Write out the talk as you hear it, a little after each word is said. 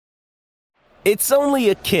It's only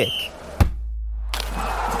a kick,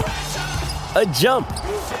 a jump,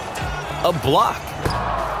 a block.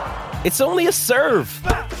 It's only a serve.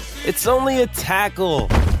 It's only a tackle,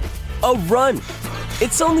 a run.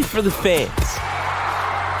 It's only for the fans.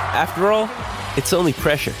 After all, it's only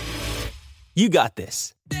pressure. You got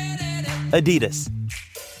this. Adidas.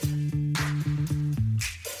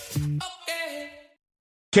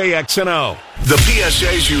 KXNO. The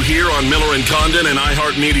PSAs you hear on Miller and Condon and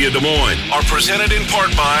iHeartMedia Des Moines are presented in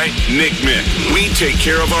part by Nick Mick. We take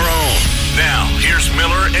care of our own. Now, here's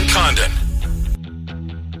Miller and Condon.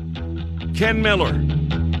 Ken Miller.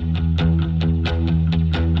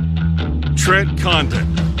 Trent Condon.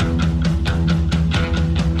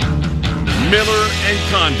 Miller and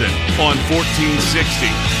Condon on 1460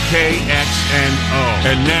 KXNO.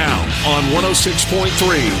 And now on 106.3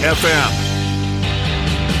 FM.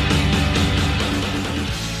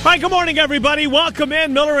 Hi, good morning, everybody. Welcome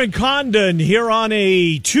in. Miller and Condon here on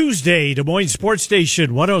a Tuesday. Des Moines Sports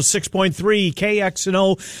Station, 106.3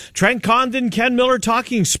 KXNO. Trent Condon, Ken Miller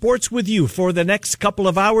talking sports with you for the next couple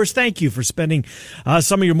of hours. Thank you for spending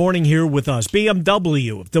some of your morning here with us.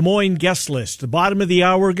 BMW, Des Moines guest list. The bottom of the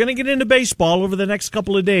hour, we're going to get into baseball over the next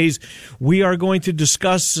couple of days. We are going to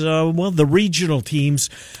discuss, the regional teams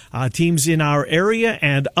in our area.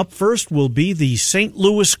 And up first will be the St.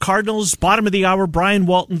 Louis Cardinals. Bottom of the hour, Brian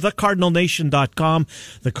Walton, thecardinalnation.com.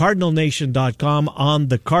 Thecardinalnation.com on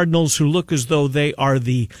the Cardinals, who look as though they are at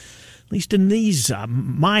least in these,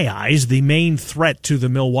 my eyes, the main threat to the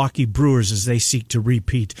Milwaukee Brewers as they seek to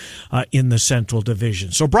repeat in the Central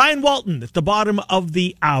Division. So Brian Walton at the bottom of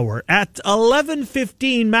the hour. At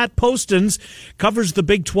 11:15, Matt Postins covers the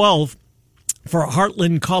Big 12 for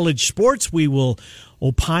Heartland College Sports. We will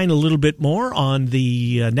opine a little bit more on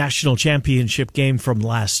the national championship game from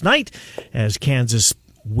last night as Kansas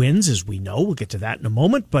wins, as we know. We'll get to that in a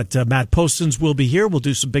moment. But Matt Postins will be here. We'll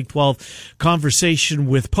do some Big 12 conversation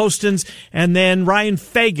with Postins. And then Ryan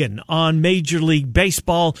Fagan on Major League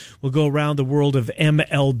Baseball. We'll go around the world of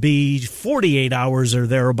MLB. 48 hours or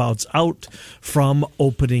thereabouts out from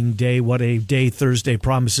opening day. What a day Thursday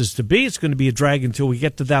promises to be. It's going to be a drag until we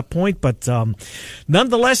get to that point. But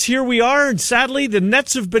nonetheless, here we are. And sadly, the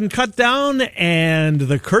nets have been cut down and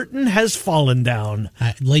the curtain has fallen down.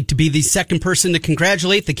 I'd like to be the second person to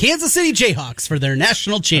congratulate the Kansas City Jayhawks for their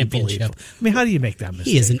national championship. I mean, how do you make that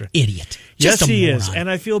mistake? He is an idiot. Yes, he moron. is. And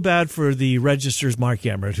I feel bad for the Register's Mark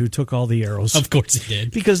Emmert, who took all the arrows. Of course he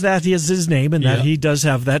did. Because that is his name, and that he does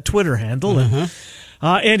have that Twitter handle.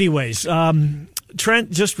 Anyways,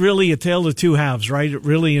 Trent, just really a tale of two halves, right? It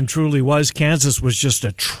really and truly was. Kansas was just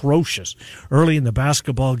atrocious early in the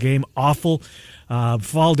basketball game. Awful.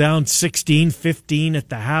 Fall down 16-15 at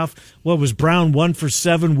the half. What was Brown 1 for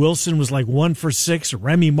 7? Wilson was like 1 for 6.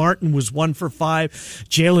 Remy Martin was 1 for 5.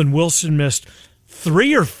 Jalen Wilson missed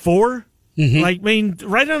 3 or 4.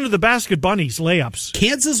 Right under the basket bunnies, layups.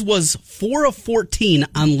 Kansas was 4 of 14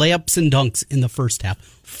 on layups and dunks in the first half.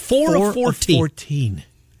 4 of 14.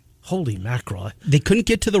 Holy mackerel. They couldn't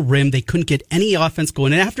get to the rim. They couldn't get any offense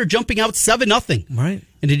going. And after jumping out 7-0. Right.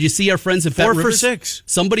 And did you see our friends at Bet 4 Rivers? for 6.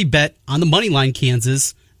 Somebody bet on the money line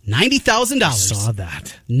Kansas $90,000. I saw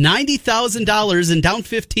that. $90,000 and down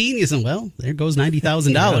 15. You said, well, there goes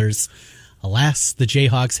 $90,000. Alas, the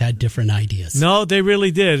Jayhawks had different ideas. No, they really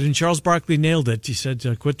did, and Charles Barkley nailed it. He said,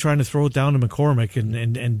 quit trying to throw it down to McCormick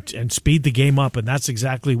and speed the game up, and that's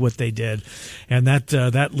exactly what they did. And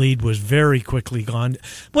that lead was very quickly gone.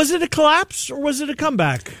 Was it a collapse, or was it a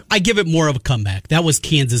comeback? I give it more of a comeback. That was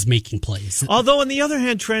Kansas making plays. Although, on the other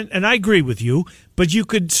hand, Trent, and I agree with you, but you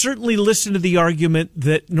could certainly listen to the argument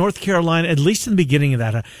that North Carolina, at least in the beginning of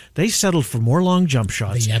that, they settled for more long jump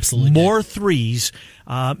shots, they absolutely more did. threes,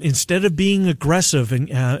 instead of being aggressive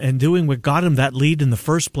and doing what got him that lead in the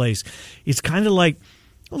first place. It's kind of like,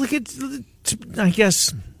 I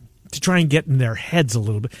guess, to try and get in their heads a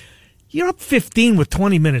little bit. You're up 15 with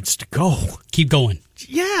 20 minutes to go. Keep going.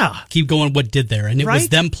 Yeah. Keep going what did there. And it was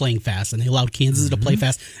them playing fast, and they allowed Kansas to play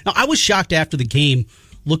fast. Now, I was shocked after the game,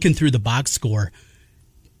 looking through the box score.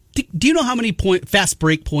 Do you know how many fast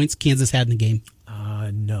break points Kansas had in the game?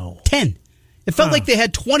 No. 10. It felt like they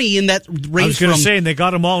had 20 in that range. I was going to say, and they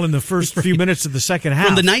got them all in the first few minutes of the second half.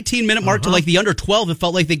 From the 19-minute mark to like the under 12, it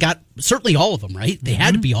felt like they got certainly all of them, right? They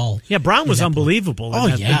had to be all. Yeah, Brown was unbelievable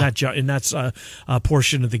in that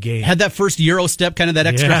portion of the game. Had that first Euro step, kind of that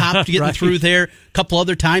extra hop to getting through there. A couple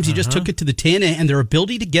other times he just took it to the 10, and their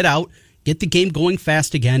ability to get out, get the game going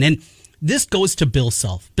fast again. And this goes to Bill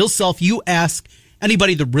Self. Bill Self, you ask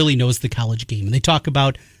anybody that really knows the college game, and they talk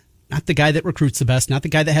about Not the guy that recruits the best, not the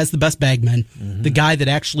guy that has the best bagmen, the guy that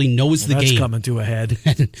actually knows the game. That's coming to a head.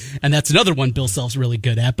 And that's another one Bill Self's really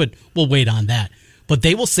good at, but we'll wait on that. But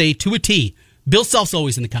they will say to a T, Bill Self's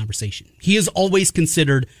always in the conversation. He is always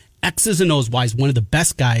considered X's and O's wise one of the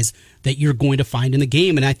best guys that you're going to find in the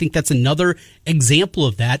game. And I think that's another example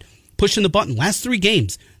of that, pushing the button. Last 3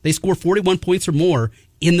 games, they score 41 points or more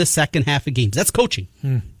in the second half of games. That's coaching.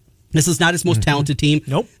 This is not his most talented team.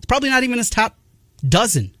 Nope. It's probably not even his top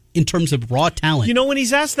dozen in terms of raw talent. You know, when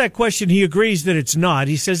he's asked that question, he agrees that it's not.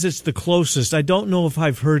 He says it's the closest. I don't know if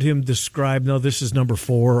I've heard him describe, no, this is number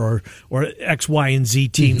 4 or X, Y, and Z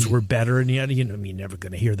teams were better. And you're never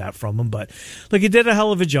going to hear that from him. But look, he did a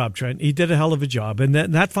hell of a job, Trent. He did a hell of a job. And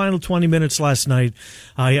that final 20 minutes last night,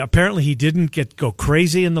 apparently he didn't go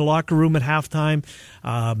crazy in the locker room at halftime.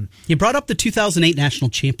 You brought up the 2008 national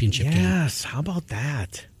championship game. Yes, how about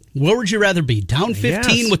that? Where would you rather be? Down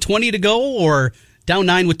 15 with 20 to go or down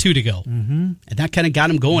 9 with 2 to go? And that kind of got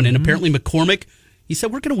him going. And apparently McCormick, he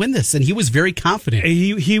said, we're going to win this. And he was very confident.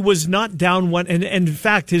 He was not down one. And in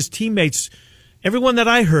fact, his teammates, everyone that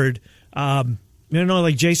I heard,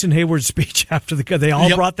 like Jason Hayward's speech after they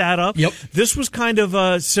all brought that up. Yep. This was kind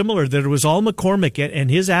of similar, that it was all McCormick,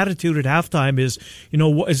 and his attitude at halftime is,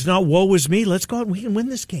 it's not woe is me. Let's go out and we can win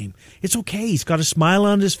this game. It's okay. He's got a smile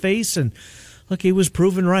on his face, and look, he was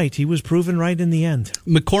proven right. He was proven right in the end.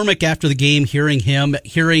 McCormick, after the game, hearing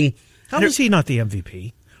how is he not the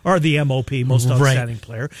MVP or the MOP, most outstanding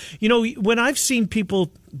player? When I've seen people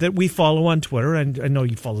that we follow on Twitter, and I know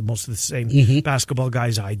you follow most of the same basketball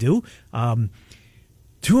guys I do,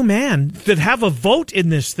 to a man that have a vote in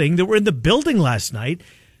this thing, that were in the building last night,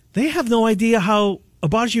 they have no idea how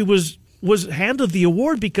Agbaji was handled the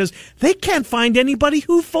award, because they can't find anybody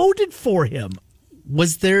who voted for him.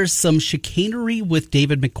 Was there some chicanery with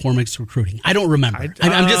David McCormick's recruiting? I don't remember.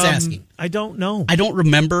 I'm just asking. I don't know. I don't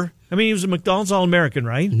remember. I mean, he was a McDonald's All-American,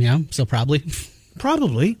 right? Yeah, so probably.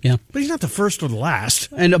 Probably. Yeah. But he's not the first or the last.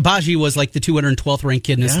 And Agbaji was like the 212th ranked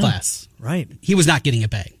kid in his class. Right. He was not getting a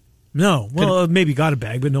bag. No. Well, maybe got a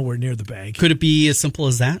bag, but nowhere near the bag. Could it be as simple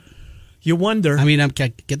as that? You wonder. I mean,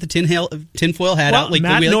 get the tinfoil hat out like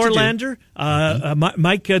Matt we like Norlander,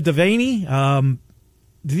 Mike Devaney.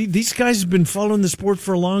 These guys have been following the sport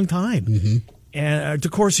for a long time. And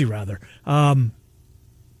DeCourcy, rather.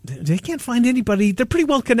 They can't find anybody. They're pretty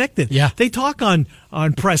well connected. Yeah. They talk on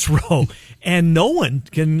press row, and no one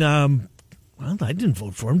can. Well, I didn't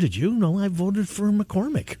vote for him. Did you? No, I voted for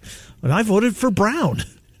McCormick. And I voted for Brown.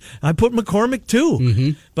 I put McCormick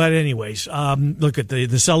too. But anyways, look at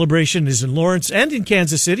the celebration is in Lawrence and in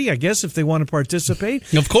Kansas City, I guess, if they want to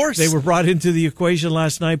participate. Of course. They were brought into the equation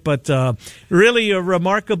last night, but really a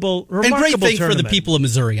remarkable and great thing tournament for the people of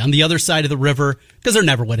Missouri on the other side of the river, because they're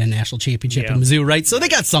never winning a national championship in Mizzou, right? So they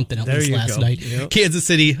got something at least last night. Yep. Kansas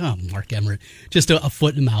City, Mark Emmert, just a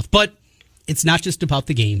foot in the mouth. But it's not just about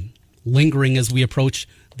the game. Lingering as we approach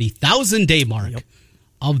the 1,000-day mark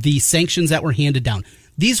of the sanctions that were handed down.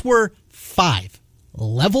 These were 5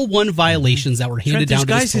 level 1 violations that were handed down to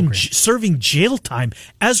this program. Guys serving jail time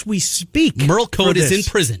as we speak. Merle Code is in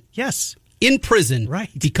prison. Yes. In prison right.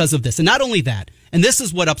 because of this. And not only that, and this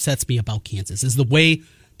is what upsets me about Kansas, is the way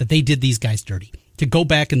that they did these guys dirty. To go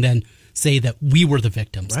back and then say that we were the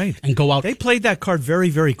victims. Right. And go out. They played that card very,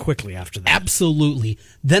 very quickly after that. Absolutely.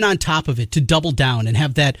 Then on top of it, to double down and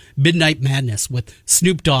have that midnight madness with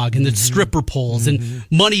Snoop Dogg and the stripper poles and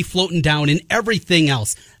money floating down and everything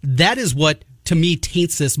else. That is what, to me,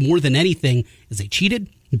 taints this more than anything, is they cheated.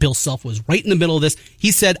 Bill Self was right in the middle of this.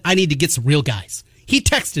 He said, I need to get some real guys. He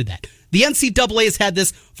texted that. The NCAA has had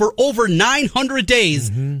this for over 900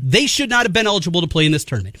 days. They should not have been eligible to play in this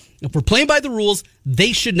tournament. If we're playing by the rules,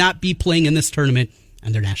 they should not be playing in this tournament,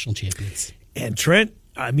 and they're national champions. And Trent,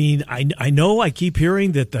 I mean, I know I keep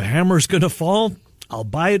hearing that the hammer's going to fall. I'll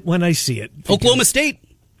buy it when I see it. Oklahoma State.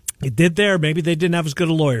 It did there. Maybe they didn't have as good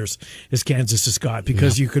of lawyers as Kansas has got,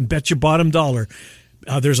 because you can bet your bottom dollar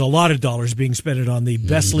there's a lot of dollars being spent on the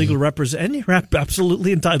best legal representative, and you're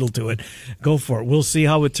absolutely entitled to it. Go for it. We'll see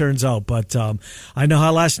how it turns out. But I know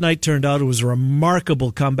how last night turned out. It was a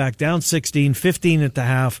remarkable comeback, down 16, 15 at the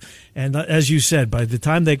half. And as you said, by the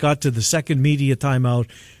time they got to the second media timeout,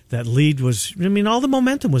 that lead was, all the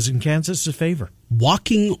momentum was in Kansas' favor.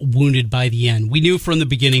 Walking wounded by the end. We knew from the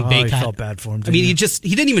beginning. He felt bad for him. He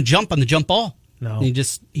didn't even jump on the jump ball. No.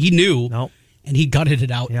 He knew. No. And he gutted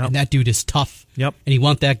it out. Yep. And that dude is tough. Yep. And you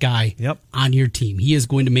want that guy yep. on your team. He is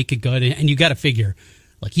going to make it good. And you got to figure,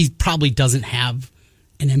 he probably doesn't have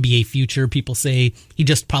an NBA future. People say he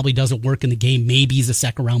just probably doesn't work in the game. Maybe he's a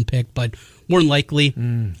second-round pick, but more than likely,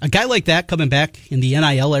 a guy like that coming back in the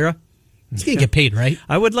NIL era, he's going to get paid, right?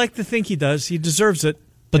 I would like to think he does. He deserves it.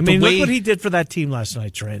 But I mean, the way, look what he did for that team last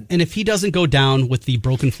night, Trent. and if he doesn't go down with the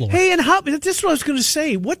broken floor, Hey, and this is what I was going to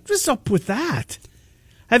say. What was up with that?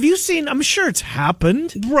 Have you seen? I'm sure it's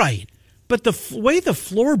happened, right? but the way the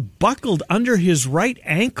floor buckled under his right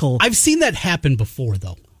ankle. I've seen that happen before,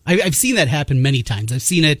 though. I've seen that happen many times. I've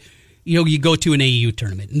seen it. You go to an AAU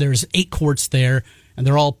tournament, and there's 8 courts there, and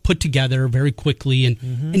they're all put together very quickly,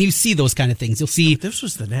 and you see those kind of things. You'll see. This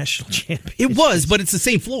was the national championship. It was, but it's the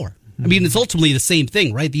same floor. I mean, it's ultimately the same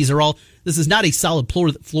thing, right? This is not a solid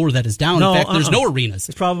floor that is down. No, in fact, there's no arenas.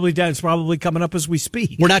 It's probably down. It's probably coming up as we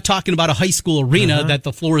speak. We're not talking about a high school arena that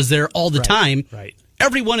the floor is there all the time. Right.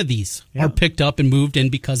 Every one of these are picked up and moved, and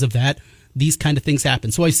because of that, these kind of things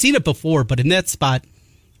happen. So I've seen it before, but in that spot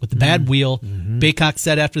with the bad wheel, Baycock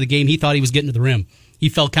said after the game he thought he was getting to the rim. He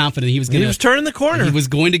felt confident he was turning the corner. He was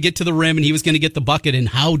going to get to the rim, and he was going to get the bucket, and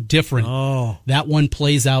how different that one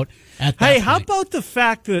plays out at that point. How about the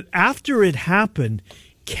fact that after it happened,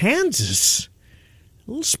 Kansas,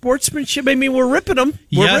 a little sportsmanship. I mean, we're ripping them.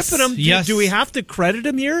 Yes, ripping them. yes. Do we have to credit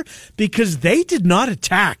him here? Because they did not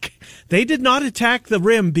attack. They did not attack the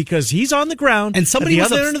rim because he's on the ground and somebody at was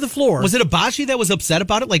the other end of the floor. Was it Abaji that was upset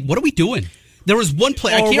about it? Like, what are we doing? There was one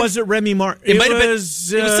play. Or was it Remy Martin? It might have been. It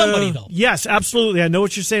was somebody, though. Yes, absolutely. I know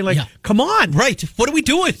what you're saying. Like, come on. Right. What are we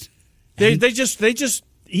doing? They just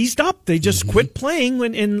eased up. They just quit playing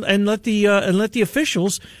and let the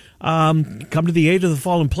officials come to the aid of the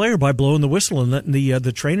fallen player by blowing the whistle and letting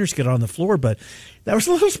the trainers get on the floor. But that was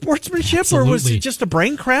a little sportsmanship, Absolutely. or was it just a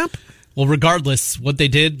brain cramp? Well, regardless, what they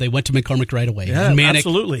did, they went to McCormick right away. Yeah, and Manic,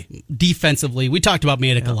 absolutely. Defensively, we talked about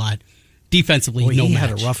Manic a lot. Defensively, Boy, no he match.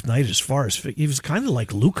 had a rough night as far as he was kind of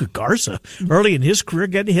like Luka Garza early in his career,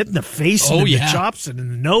 getting hit in the face and in the chops and in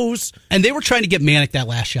the nose. And they were trying to get Manic that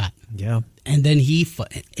last shot. Yeah. And then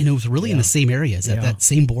and it was really in the same areas at that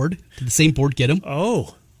same board. Did the same board get him?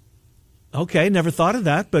 Oh. Okay, never thought of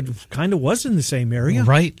that, but kind of was in the same area.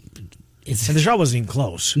 Right. And the shot wasn't even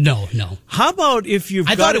close. No. How about if you've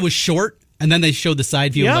I got thought it was short, and then they showed the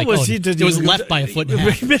side view. Yeah, like, it was left by a foot and a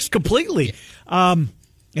half. He missed completely.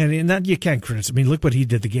 And in that, you can't criticize. I mean, look what he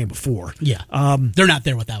did the game before. Yeah. They're not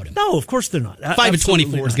there without him. No, of course they're not. 5 of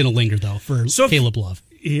 24 is going to linger, though, for Caleb Love.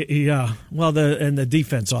 Yeah. Well, the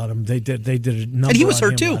defense on him, they did a number and he was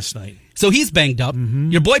on hurt him too last night. So he's banged up.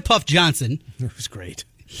 Your boy Puff Johnson. It was great.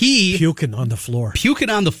 He puking on the floor.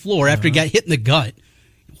 After he got hit in the gut.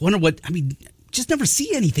 Wonder what, I mean, just never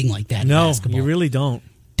see anything like that in basketball. You really don't.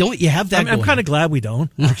 Don't you have that? I'm kind of glad we don't.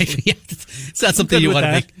 It's not something you want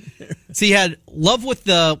to make. So he had Love with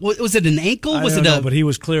was it an ankle? I don't know, but he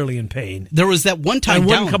was clearly in pain. There was that one time and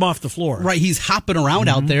wouldn't come off the floor. Right, he's hopping around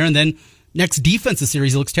out there, and then next defensive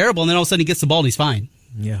series he looks terrible, and then all of a sudden he gets the ball and he's fine.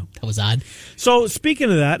 Yeah. That was odd. So speaking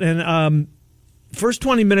of that, and first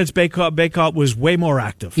 20 minutes, Baycott was way more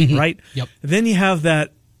active, right? Yep. Then you have the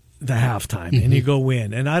halftime, and you go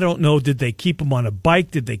in. And I don't know, did they keep him on a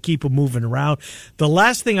bike? Did they keep him moving around? The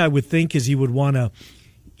last thing I would think is he would want to,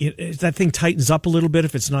 if that thing tightens up a little bit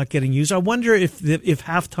if it's not getting used. I wonder if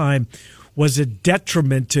halftime was a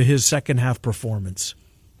detriment to his second half performance.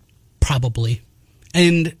 Probably.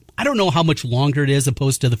 And I don't know how much longer it is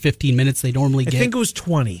opposed to the 15 minutes they normally get. I think it was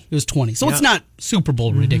 20. It was 20. So it's not Super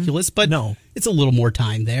Bowl ridiculous, but no. It's a little more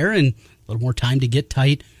time there and a little more time to get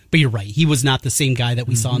tight. But you're right. He was not the same guy that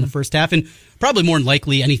we saw in the first half. And probably more than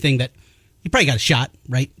likely anything that he probably got a shot,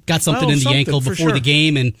 right? Got something in the ankle before the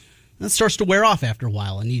game, and that starts to wear off after a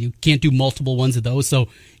while. And you can't do multiple ones of those. So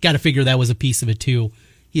got to figure that was a piece of it too.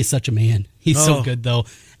 He is such a man. He's so good, though.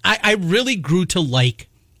 I really grew to like,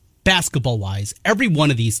 basketball-wise, every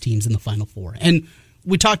one of these teams in the Final Four. And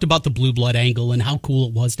we talked about the blue blood angle and how cool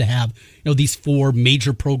it was to have these 4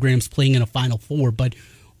 major programs playing in a Final Four. But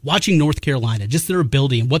watching North Carolina, just their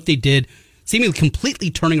ability and what they did, seemingly completely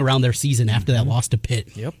turning around their season after that loss to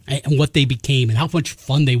Pitt, and what they became and how much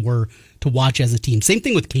fun they were to watch as a team. Same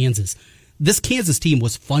thing with Kansas. This Kansas team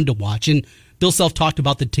was fun to watch, and Bill Self talked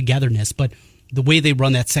about the togetherness, but the way they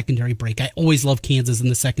run that secondary break. I always love Kansas in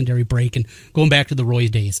the secondary break, and going back to the Roy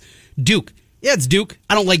days. Duke. Yeah, it's Duke.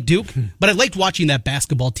 I don't like Duke, but I liked watching that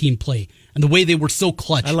basketball team play and the way they were so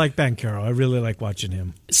clutch. I like Banchero. I really like watching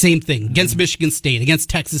him. Same thing. Against Michigan State, against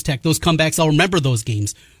Texas Tech, those comebacks, I'll remember those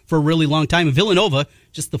games for a really long time. And Villanova,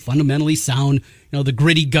 just the fundamentally sound, the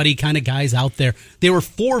gritty, gutty kind of guys out there. They were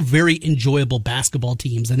 4 very enjoyable basketball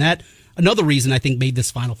teams, and that another reason I think made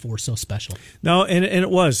this Final Four so special. No, and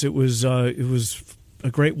it was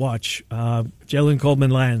a great watch. Jalen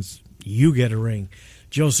Coleman lands, you get a ring.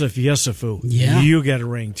 Joseph Yesufu. Yeah. You get a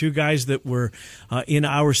ring. Two guys that were in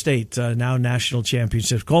our state, now national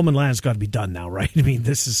championships. Coleman Land's got to be done now, right? I mean,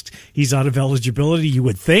 he's out of eligibility, you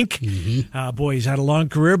would think. Boy, he's had a long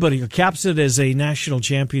career, but he caps it as a national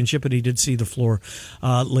championship, and he did see the floor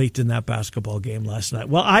late in that basketball game last night.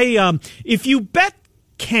 Well, if you bet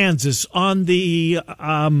Kansas on the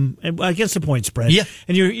against the point spread,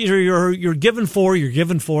 and you're given 4, you're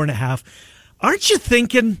given 4.5, aren't you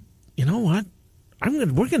thinking, you know what? I'm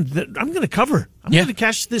gonna cover. I'm gonna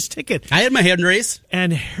cash this ticket. I had my hand raised,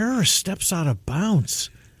 and Harris steps out of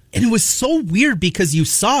bounds, and it was so weird because you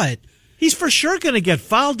saw it. He's for sure going to get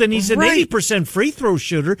fouled, and he's an 80% free throw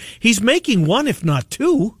shooter. He's making 1, if not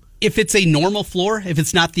 2. If it's a normal floor, if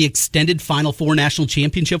it's not the extended Final Four national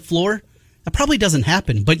championship floor, that probably doesn't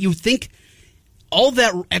happen. But you think all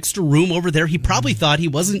that extra room over there, he probably thought he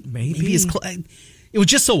wasn't maybe as close. It was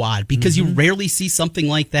just so odd because you rarely see something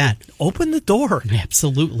like that. Open the door.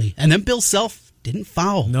 Absolutely. And then Bill Self didn't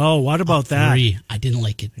foul. No, what about that? 3. I didn't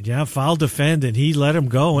like it. Yeah, foul defend, and he let him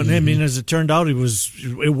go. And I mean, as it turned out, it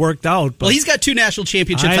worked out. But well, he's got 2 national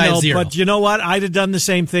championships. I know, I have 0. but you know what? I'd have done the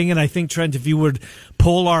same thing, and I think, Trent, if you would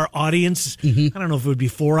poll our audience, I don't know if it would be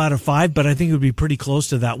 4 out of 5, but I think it would be pretty close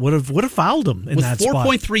to that. Would have fouled him in that spot.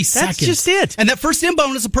 With 4.3 seconds. That's just it. And that first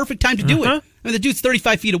inbound is a perfect time to do it. I mean, the dude's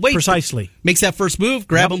 35 feet away. Precisely. Makes that first move,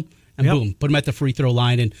 grab him, and boom, put him at the free throw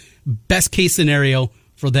line. And best case scenario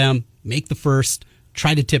for them, make the first,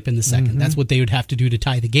 try to tip in the second. That's what they would have to do to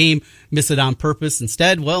tie the game. Miss it on purpose.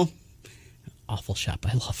 Instead, well, awful shot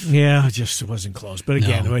by Love. Yeah, it just wasn't close. But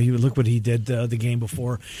again, look what he did the game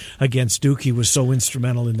before against Duke. He was so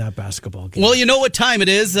instrumental in that basketball game. Well, you know what time it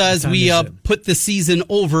is as we put the season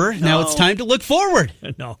over. Now it's time to look forward.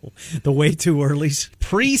 No, the way too early.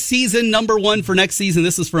 Preseason number 1 for next season.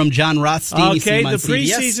 This is from John Rothstein. Okay, the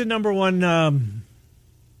preseason number 1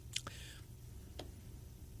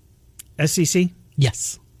 SEC?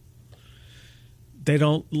 Yes. They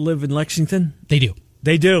don't live in Lexington? They do.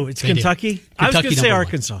 They do. It's Kentucky? Kentucky. I was going to say number 1.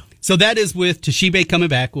 Arkansas. So that is with Toshibe coming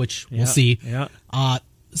back, which we'll see. Yeah.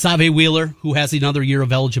 Save Wheeler, who has another year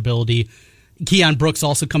of eligibility. Keon Brooks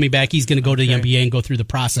also coming back. He's going to go to the NBA and go through the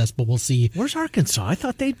process, but we'll see. Where's Arkansas? I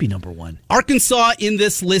thought they'd be number 1. Arkansas in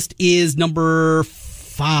this list is number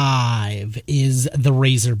 5, is the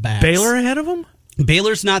Razorbacks. Baylor ahead of them?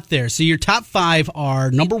 Baylor's not there. So your top 5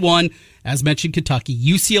 are number 1, as mentioned, Kentucky.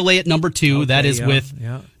 UCLA at number 2. That is with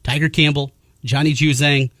Tiger Campbell, Johnny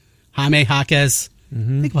Juzang, Jaime Jaquez.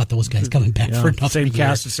 Think about those guys coming back for another same year.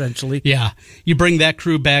 cast, essentially. Yeah. You bring that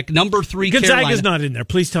crew back. Number 3, Gonzaga's Carolina. not in there.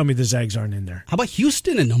 Please tell me the Zags aren't in there. How about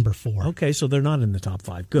Houston at number 4? Okay, so they're not in the top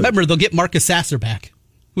 5. Good. Remember, they'll get Marcus Sasser back,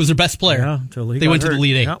 who was their best player. Yeah, until he they got went hurt. to the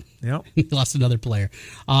Elite 8. Yep. He lost another player.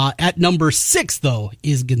 At number 6, though,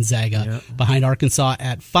 is Gonzaga, behind Arkansas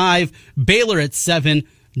at 5, Baylor at 7,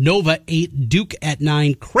 Nova 8, Duke at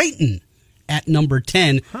 9, Creighton at number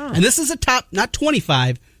 10. And this is a top, not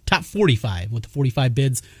 25, top 45, with the 45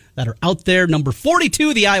 bids that are out there. Number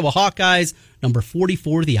 42, the Iowa Hawkeyes. Number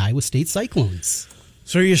 44, the Iowa State Cyclones.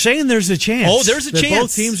 So you're saying there's a chance? Oh, there's a that chance.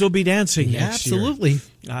 Both teams will be dancing next year. Absolutely.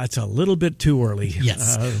 It's a little bit too early.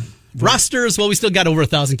 Yes. Rosters, well, we still got over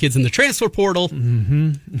 1,000 kids in the transfer portal. Probably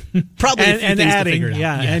a few and things adding, to figure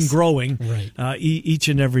out. and growing Right. each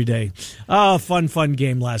and every day. Fun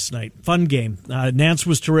game last night. Fun game. Nance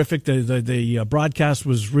was terrific. The broadcast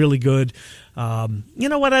was really good. You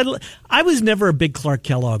know what? I was never a big Clark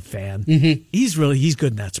Kellogg fan. He's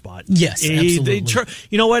good in that spot. Yes, absolutely.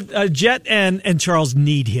 You know what? Jet and Charles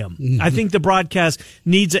need him. I think the broadcast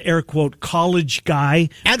needs an air quote college guy.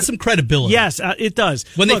 Add some credibility. Yes, it does.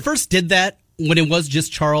 When they first did that, when it was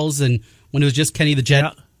just Charles and when it was just Kenny the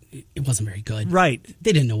Jet, it wasn't very good. Right.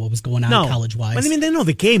 They didn't know what was going on college-wise. I mean, they know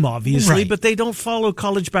the game, obviously, Right. but they don't follow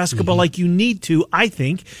college basketball like you need to, I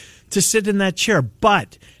think, to sit in that chair.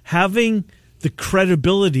 But having the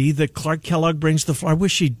credibility that Clark Kellogg brings to the floor, I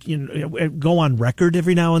wish he'd go on record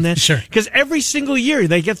every now and then. Sure. Because every single year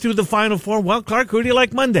they get through the Final Four. Well, Clark, who do you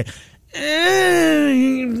like Monday?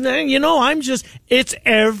 It's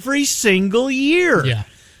every single year. Yeah.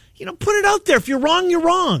 Put it out there. If you're wrong, you're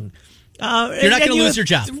wrong. You're not going to lose your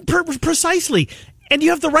job. Precisely. And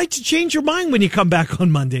you have the right to change your mind when you come back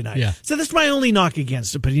on Monday night. Yeah. So that's my only knock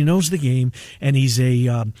against it. But he knows the game, and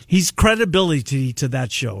he's credibility to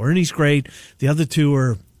that show. Ernie's great. The other two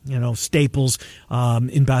are staples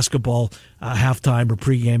in basketball, halftime or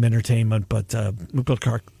pregame entertainment. But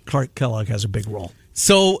Clark Kellogg has a big role.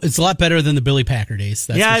 So it's a lot better than the Billy Packer days.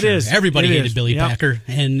 That's for sure. It is. Everybody hated Billy Packer,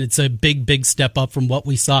 and it's a big, big step up from what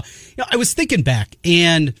we saw. I was thinking back,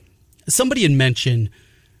 and somebody had mentioned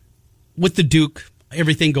with the Duke,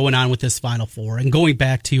 everything going on with this Final Four, and going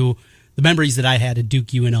back to the memories that I had at Duke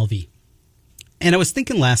UNLV. And I was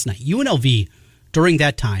thinking last night, UNLV, during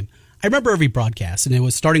that time, I remember every broadcast, and it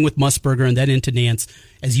was starting with Musburger and then into Nance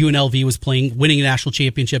as UNLV was winning a national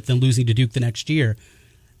championship, then losing to Duke the next year.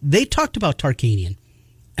 They talked about Tarkanian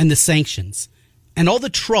and the sanctions and all the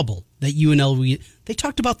trouble that UNLV, they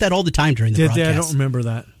talked about that all the time during the broadcast. I don't remember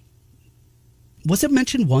that. Was it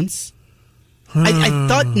mentioned once? I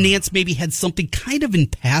thought Nance maybe had something kind of in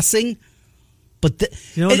passing, but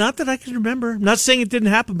not that I can remember. I'm not saying it didn't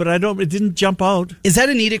happen, but it didn't jump out. Is that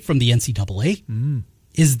an edict from the NCAA?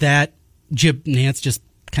 Is that Jim Nance just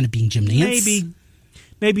kind of being Jim Nance?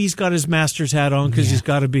 Maybe he's got his master's hat on because he's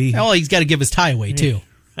got to be. Well, he's got to give his tie away too.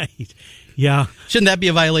 Right. Yeah. Shouldn't that be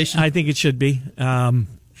a violation? I think it should be.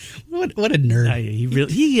 What a nerd.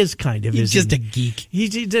 He is kind of. He's just a geek.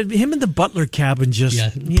 Him and the Butler cabin just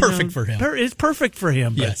perfect for him. It's perfect for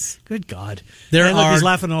him. Yes. Good God. He's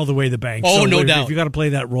laughing all the way to the bank. Oh, so no doubt. If you got to play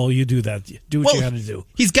that role, you do that. Do what you got to do.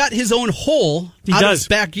 He's got his own hole out of his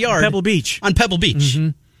backyard. Pebble Beach. On Pebble Beach. Mm-hmm.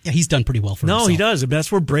 Yeah, he's done pretty well for himself. No, he does.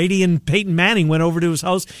 That's where Brady and Peyton Manning went over to his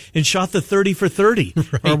house and shot the 30 for 30.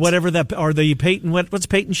 Right. Or whatever or the Peyton, what's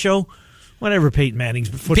Peyton's show? Whatever Peyton Manning's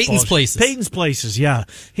football. Peyton's Places. Peyton's Places, yeah.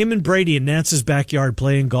 Him and Brady in Nance's backyard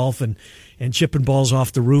playing golf and chipping balls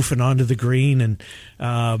off the roof and onto the green. And,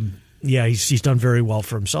 he's done very well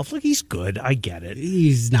for himself. Look, he's good. I get it.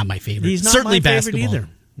 He's not my favorite. He's not certainly my favorite basketball. Either.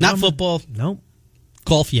 Not football. No.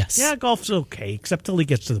 Golf, yes. Yeah, golf's okay, except till he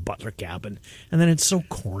gets to the Butler cabin. And then it's so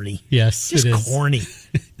corny. Yes, just it is. Corny.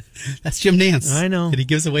 That's Jim Nance. I know. And he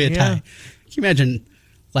gives away a tie. Can you imagine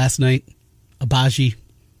last night, Abaji,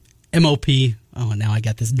 MOP. Oh, now I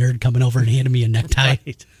got this nerd coming over and handing me a necktie.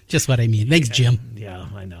 Right. Just what I mean. Thanks, Jim. Yeah,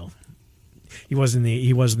 I know. He wasn't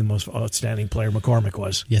the most outstanding player. McCormick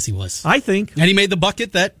was. Yes, he was. I think. And he made the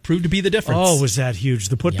bucket that proved to be the difference. Oh, was that huge?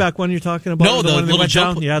 The putback one you're talking about? No, the one little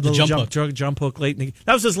jump hook. Yeah, the little jump hook late.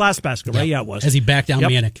 That was his last basket, right? Yeah, it was. As he backed down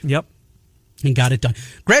Manic. Yep. And got it done.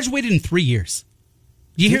 Graduated in 3 years.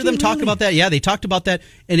 Do you hear them talk about that? Yeah, they talked about that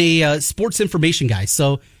in a sports information guy.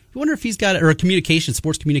 So you wonder if he's got, or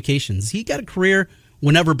sports communications. He got a career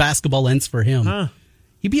whenever basketball ends for him.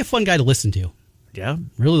 He'd be a fun guy to listen to. Yeah.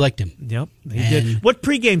 Really liked him. Yep. He did. What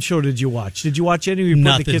pregame show did you watch? Did you watch any? You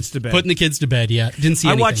put the kids to bed? Putting the kids to bed, yeah. Didn't see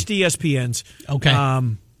anything. I watched ESPN's.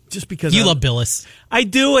 Okay. Just because you love Billis. I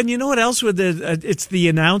do, and you know what else? With it's the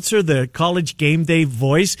announcer, the college game day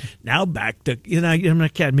voice. Now back to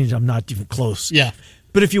I'm not even close. Yeah.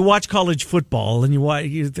 But if you watch college football and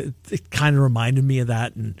it kind of reminded me of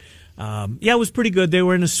that, and it was pretty good. They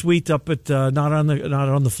were in a suite up at not on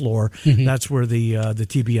the floor. Mm-hmm. That's where the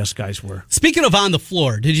TBS guys were. Speaking of on the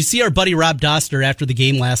floor, did you see our buddy Rob Doster after the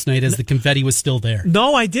game last night as the confetti was still there?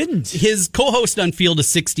 No, I didn't. His co-host on Field is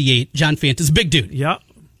 68, John Fant, is a big dude. Yeah,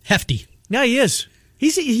 hefty. Yeah, he is.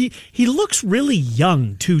 He looks really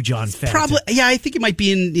young too, John Fant. Probably, yeah. I think he might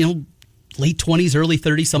be in late 20s, early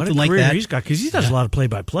 30s, something like that. He's got, because he does a lot of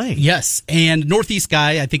play-by-play. Yes, and Northeast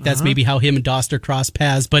guy, I think that's maybe how him and Doster crossed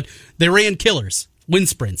paths, but they ran killers, wind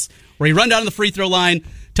sprints, where he run down to the free throw line,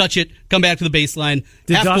 touch it, come back to the baseline.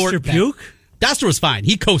 Did Doster puke? Doster was fine.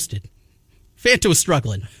 He coasted. Fanta was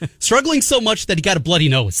struggling. Struggling so much that he got a bloody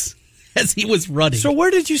nose as he was running. So where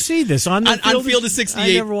did you see this? On Field of 68.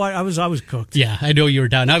 I never watched. I was cooked. Yeah, I know you were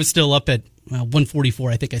down. I was still up at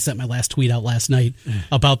 144. I think I sent my last tweet out last night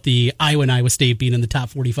about the Iowa State being in the top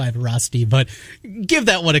 45 at Rosti. But give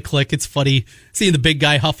that one a click. It's funny seeing the big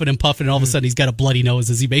guy huffing and puffing, and all of a sudden he's got a bloody nose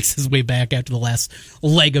as he makes his way back after the last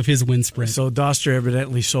leg of his wind sprint. So Doster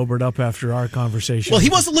evidently sobered up after our conversation. Well, he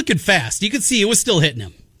wasn't looking fast. You could see it was still hitting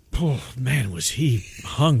him. Oh, man, was he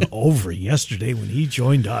hung over yesterday when he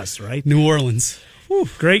joined us, right? New Orleans. Whew.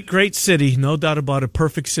 Great city, no doubt about it.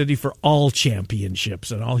 Perfect city for all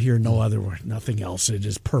championships, and I'll hear nothing else. It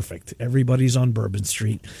is perfect. Everybody's on Bourbon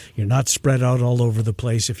Street. You're not spread out all over the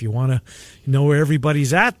place. If you want to know where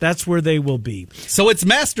everybody's at, that's where they will be. So it's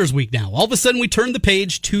Masters Week now. All of a sudden, we turn the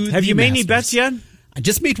page to Have you made any bets yet? I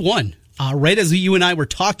just made one. Right as you and I were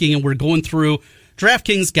talking, and we're going through.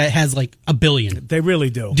 DraftKings has like a billion. They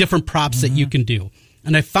really do. Different props that you can do.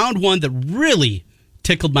 And I found one that really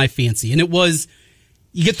tickled my fancy. And it was,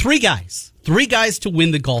 you get three guys to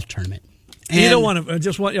win the golf tournament. And either one of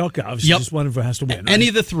just one. Okay, obviously just one of them has to win. Right? Any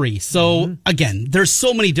of the three. So again, there's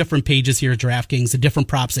so many different pages here at DraftKings, the different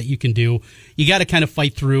props that you can do. You got to kind of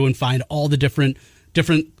fight through and find all the different.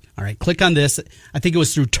 All right, click on this. I think it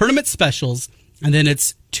was through tournament specials, and then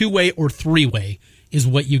it's 2-way or 3-way is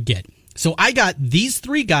what you get. So I got these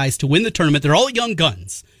three guys to win the tournament. They're all young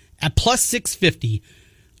guns. At plus 650,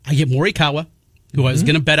 I get Morikawa, who I was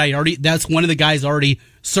going to bet that's one of the guys already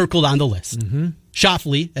circled on the list.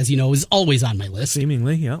 Schauffele, as you know, is always on my list.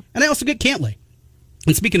 Seemingly, yeah. And I also get Cantlay.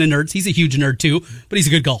 And speaking of nerds, he's a huge nerd too, but he's a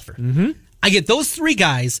good golfer. I get those three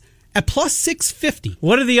guys at plus 650.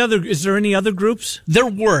 What are the other? Is there any other groups? There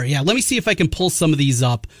were, yeah. Let me see if I can pull some of these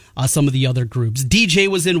up, some of the other groups. DJ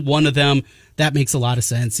was in one of them. That makes a lot of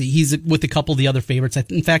sense. He's with a couple of the other favorites.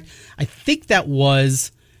 In fact, I think that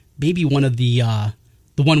was maybe one of the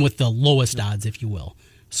one with the lowest odds, if you will.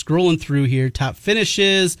 Scrolling through here, top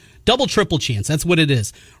finishes, double, triple chance. That's what it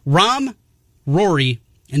is. Rahm, Rory,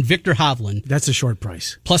 and Victor Hovland. That's a short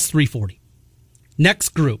price. Plus 340. Next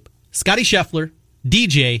group, Scotty Scheffler,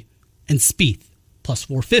 DJ, and Spieth, plus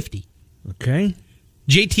 450. Okay.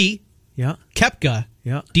 JT, yeah. Koepka,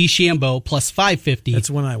 yeah. DeChambeau, plus 550. That's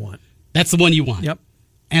the one I want. That's the one you want. Yep.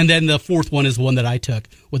 And then the fourth one is one that I took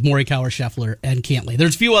with Morikawa, Scheffler, and Cantlay.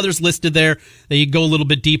 There's a few others listed there that you go a little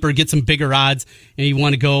bit deeper, get some bigger odds, and you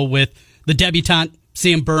want to go with the debutante,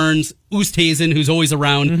 Sam Burns, Oosthuizen, who's always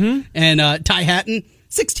around, and Ty Hatton,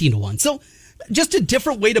 16-1. So just a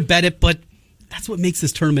different way to bet it, but that's what makes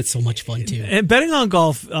this tournament so much fun, too. And betting on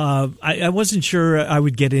golf, I wasn't sure I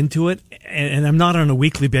would get into it, and I'm not on a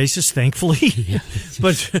weekly basis, thankfully. Yeah.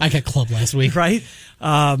 But I got club last week. Right?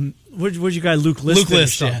 Where'd you guy, Luke List? Luke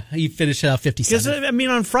List, yeah. He finished 57. Because, I mean,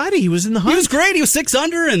 on Friday, he was in the hunt. He was great. He was 6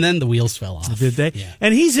 under, and then the wheels fell off. Did they? Yeah.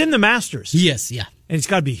 And he's in the Masters. Yes, yeah. And it's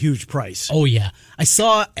got to be a huge price. Oh, yeah. I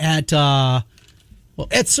saw at Circa,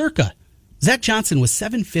 Zach Johnson was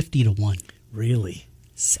 $750-1. Really?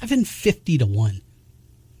 $750-1.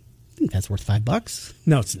 I think that's worth $5.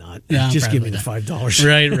 No, it's not. No, just give me the not.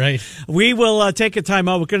 $5. Right. We will take a time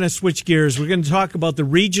out. We're going to switch gears. We're going to talk about the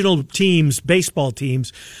regional teams, baseball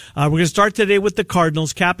teams. We're going to start today with the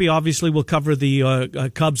Cardinals. Cappy obviously will cover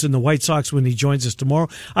the Cubs and the White Sox when he joins us tomorrow.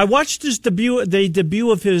 I watched the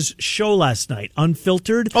debut of his show last night,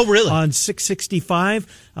 Unfiltered. Oh, really? On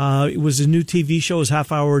 665. It was a new TV show. It was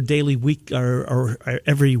half-hour daily week or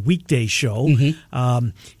every weekday show.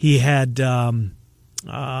 He had Tom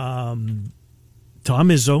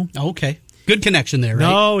Izzo. Oh, okay. Good connection there, right?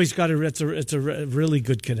 No, he's got it's a really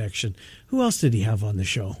good connection. Who else did he have on the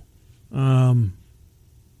show? It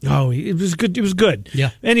was good. It was good. Yeah.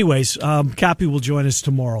 Anyways, Cappy will join us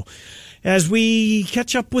tomorrow as we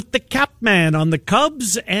catch up with the Cap Man on the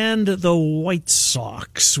Cubs and the White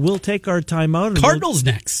Sox. We'll take our time out. Cardinals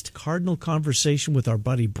next. Cardinal conversation with our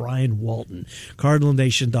buddy Brian Walton,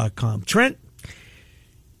 CardinalNation.com. Trent,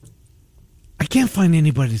 I can't find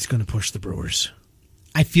anybody that's going to push the Brewers.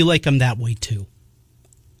 I feel like I'm that way, too.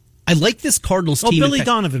 I like this Cardinals team. Billy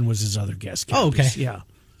Donovan was his other guest. Oh, okay. Yeah.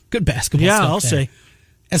 Good basketball stuff. Yeah, I'll say.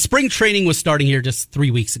 As spring training was starting here just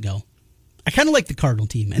 3 weeks ago, I kind of like the Cardinal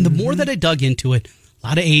team. And the more that I dug into it, a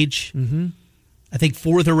lot of age. I think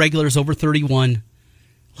 4 of their regulars over 31.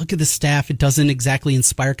 Look at the staff. It doesn't exactly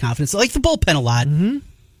inspire confidence. I like the bullpen a lot.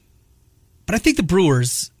 But I think the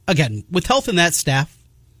Brewers, again, with health in that staff.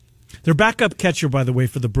 Their backup catcher, by the way,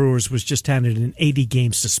 for the Brewers was just handed an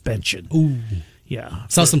 80-game suspension. Ooh. Yeah.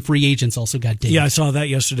 Saw some free agents also got dinged. Yeah, I saw that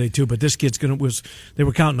yesterday, too. But this kid's they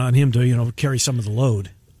were counting on him to, carry some of the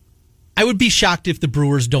load. I would be shocked if the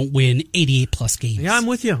Brewers don't win 88-plus games. Yeah, I'm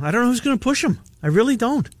with you. I don't know who's going to push them. I really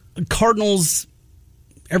don't. Cardinals,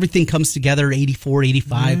 everything comes together, 84,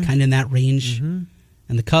 85, kind of in that range. And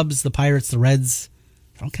the Cubs, the Pirates, the Reds,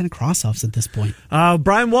 they're all kind of cross-offs at this point.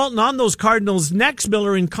 Brian Walton on those Cardinals next.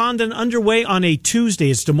 Miller and Condon underway on a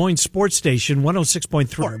Tuesday. It's Des Moines Sports Station,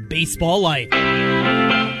 106.3. Baseball Life.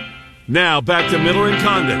 Now back to Miller and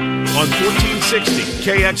Condon on 1460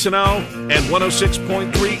 KXNO and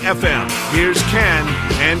 106.3 FM. Here's Ken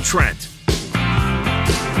and Trent.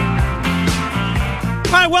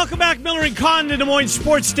 Hi, welcome back. Miller and Condon, Des Moines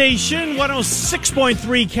Sports Station, 106.3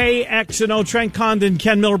 KXNO. Trent Condon,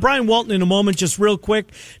 Ken Miller. Brian Walton in a moment. Just real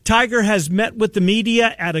quick, Tiger has met with the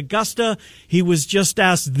media at Augusta. He was just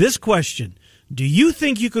asked this question: do you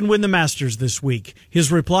think you can win the Masters this week?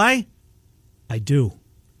 His reply: I do.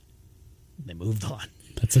 They moved on.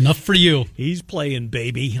 That's enough for you. He's playing,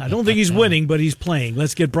 baby. I don't think he's winning, but he's playing.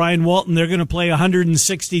 Let's get Brian Walton. They're going to play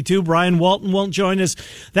 162. Brian Walton won't join us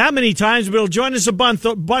that many times, but he'll join us a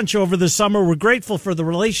bunch over the summer. We're grateful for the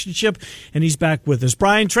relationship, and he's back with us.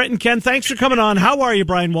 Brian, Trent, and Ken, thanks for coming on. How are you,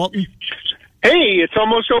 Brian Walton? Hey, it's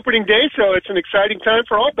almost opening day, so it's an exciting time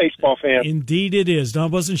for all baseball fans. Indeed it is. I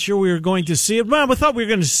wasn't sure we were going to see it. Well, we thought we were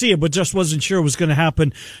going to see it, but just wasn't sure it was going to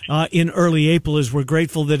happen in early April, as we're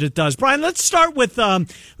grateful that it does. Brian, let's start with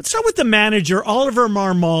the manager, Oliver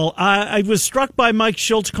Marmol. I was struck by Mike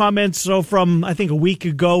Shilt's comments from, I think, a week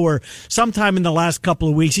ago or sometime in the last couple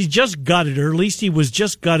of weeks. He's just gutted, or at least he was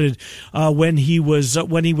just gutted when he was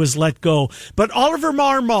let go. But Oliver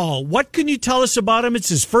Marmol, what can you tell us about him? It's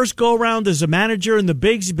his first go-around as a manager in the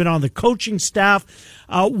bigs. He's been on the coaching staff.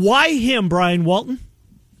 Why him, Brian Walton?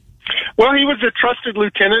 Well, he was a trusted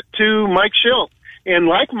lieutenant to Mike Schilt. And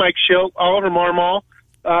like Mike Schilt, Oliver Marmol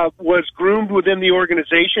was groomed within the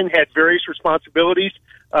organization, had various responsibilities,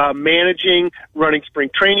 managing, running spring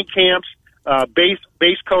training camps,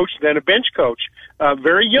 base coach, then a bench coach.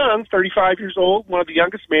 Very young, 35 years old, one of the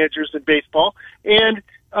youngest managers in baseball. And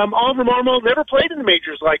Oliver Marmol never played in the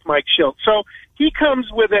majors like Mike Schilt. So he comes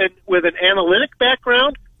with an analytic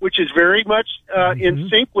background, which is very much in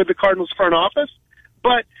sync with the Cardinals front office,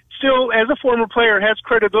 but still, as a former player, has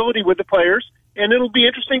credibility with the players, and it'll be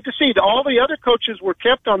interesting to see. All the other coaches were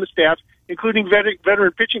kept on the staff, including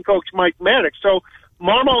veteran pitching coach Mike Maddox. So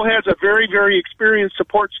Marmol has a very, very experienced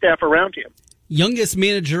support staff around him. Youngest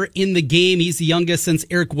manager in the game. He's the youngest since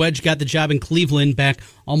Eric Wedge got the job in Cleveland back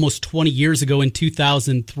almost 20 years ago in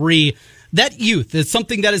 2003. That youth is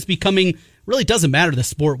something that is becoming, really doesn't matter the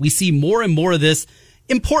sport. We see more and more of this.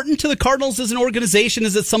 Important to the Cardinals as an organization?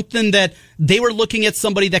 Is it something that they were looking at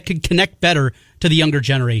somebody that could connect better to the younger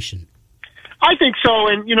generation? I think so.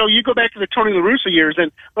 And, you go back to the Tony La Russa years,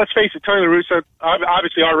 and let's face it, Tony La Russa,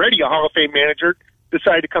 obviously already a Hall of Fame manager,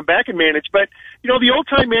 decided to come back and manage. But, the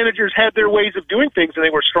old-time managers had their ways of doing things, and they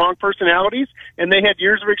were strong personalities, and they had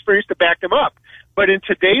years of experience to back them up. But in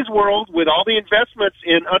today's world, with all the investments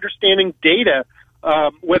in understanding data,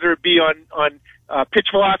 whether it be on pitch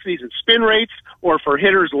velocities and spin rates, or for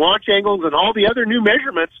hitters' launch angles and all the other new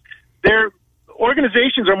measurements, their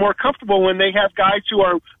organizations are more comfortable when they have guys who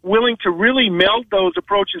are willing to really meld those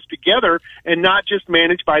approaches together and not just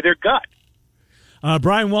manage by their gut.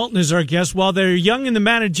 Brian Walton is our guest. Well, they're young in the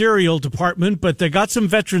managerial department, but they got some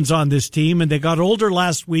veterans on this team, and they got older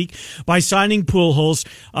last week by signing Pujols,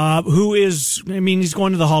 who is, he's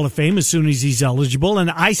going to the Hall of Fame as soon as he's eligible,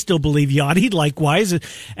 and I still believe Yachty likewise,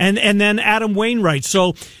 and then Adam Wainwright.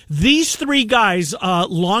 So these three guys,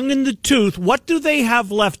 long in the tooth, what do they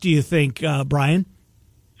have left, do you think, Brian?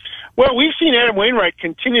 Well, we've seen Adam Wainwright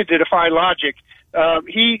continue to defy logic.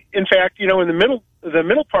 He, in fact, in the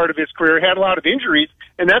middle part of his career had a lot of injuries,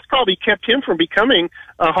 and that's probably kept him from becoming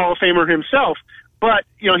a Hall of Famer himself. But,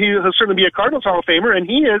 he'll certainly be a Cardinals Hall of Famer, and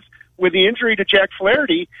he is, with the injury to Jack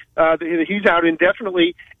Flaherty, he's out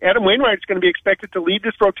indefinitely. Adam Wainwright is going to be expected to lead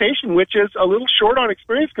this rotation, which is a little short on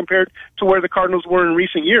experience compared to where the Cardinals were in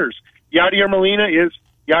recent years. Yadier Molina is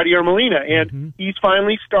Yadier Molina, and he's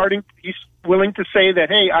finally he's willing to say that,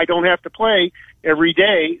 hey, I don't have to play every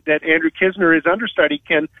day, that Andrew Knizner, his understudy,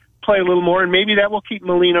 can play a little more, and maybe that will keep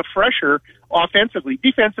Molina fresher offensively.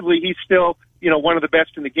 Defensively, he's still, one of the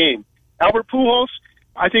best in the game. Albert Pujols,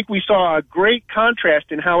 I think we saw a great contrast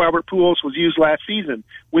in how Albert Pujols was used last season.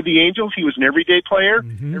 With the Angels, he was an everyday player,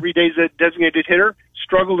 everyday designated hitter,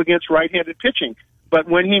 struggled against right-handed pitching. But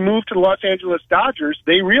when he moved to the Los Angeles Dodgers,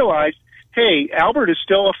 they realized, hey, Albert is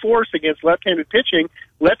still a force against left-handed pitching.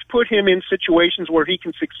 Let's put him in situations where he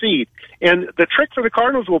can succeed. And the trick for the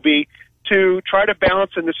Cardinals will be to try to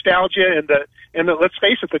balance the nostalgia and the let's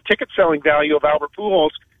face it, the ticket selling value of Albert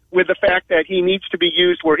Pujols with the fact that he needs to be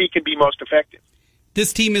used where he can be most effective.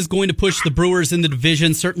 This team is going to push the Brewers in the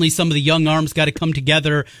division. Certainly some of the young arms got to come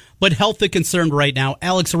together, but health is concerned right now.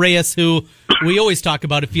 Alex Reyes, who we always talk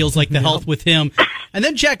about, it feels like the health with him. And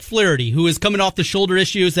then Jack Flaherty, who is coming off the shoulder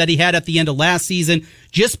issues that he had at the end of last season,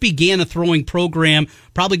 just began a throwing program,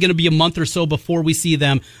 probably going to be a month or so before we see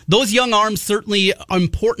them. Those young arms certainly are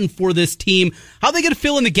important for this team. How are they going to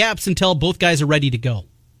fill in the gaps until both guys are ready to go?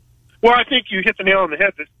 Well, I think you hit the nail on the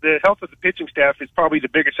head. The health of the pitching staff is probably the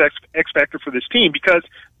biggest X factor for this team, because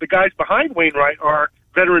the guys behind Wainwright are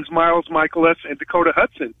veterans Miles Michaelis and Dakota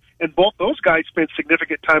Hudson, and both those guys spent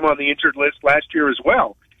significant time on the injured list last year as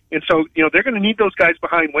well. And so, they're going to need those guys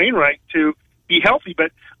behind Wainwright to be healthy.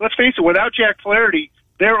 But let's face it, without Jack Flaherty,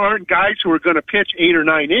 there aren't guys who are going to pitch 8 or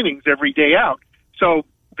 9 innings every day out. So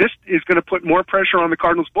this is going to put more pressure on the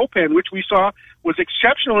Cardinals bullpen, which we saw was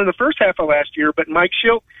exceptional in the first half of last year, but Mike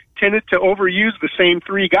Schilt tended to overuse the same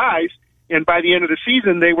 3 guys, and by the end of the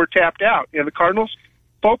season, they were tapped out. And the Cardinals,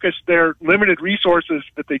 focus their limited resources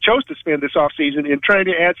that they chose to spend this offseason in trying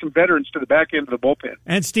to add some veterans to the back end of the bullpen.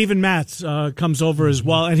 And Steven Matz comes over as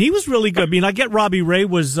well, and he was really good. I mean, I get Robbie Ray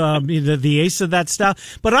was the ace of that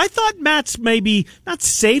stuff, but I thought Matz maybe not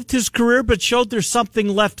saved his career, but showed there's something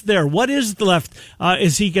left there. What is left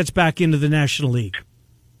as he gets back into the National League?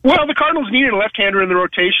 Well, the Cardinals needed a left-hander in the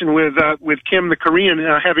rotation with Kim, the Korean,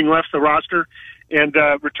 having left the roster and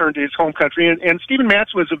returned to his home country. And Steven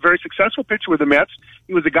Matz was a very successful pitcher with the Mets.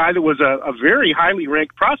 He was a guy that was a very highly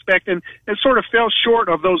ranked prospect and sort of fell short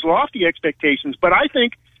of those lofty expectations. But I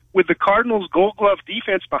think with the Cardinals' Gold Glove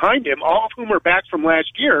defense behind him, all of whom are back from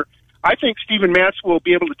last year, I think Steven Matz will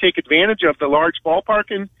be able to take advantage of the large ballpark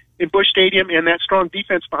in Busch Stadium and that strong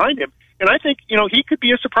defense behind him. And I think, he could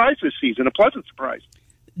be a surprise this season, a pleasant surprise.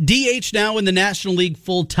 DH now in the National League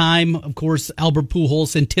full time. Of course, Albert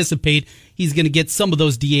Pujols anticipate he's going to get some of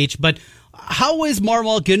those DH. But how is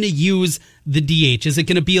Marmol going to use the DH? Is it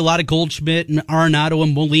going to be a lot of Goldschmidt and Arenado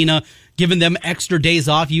and Molina giving them extra days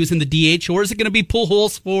off using the DH? Or is it going to be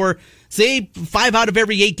Pujols for, say, 5 out of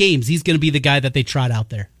every 8 games? He's going to be the guy that they trot out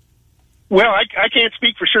there. Well, I can't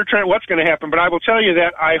speak for sure, Trent, what's going to happen. But I will tell you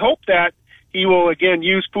that I hope that he will, again,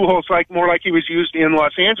 use Pujols more like he was used in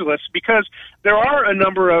Los Angeles, because there are a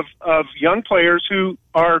number of young players who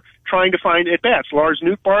are trying to find at-bats. Lars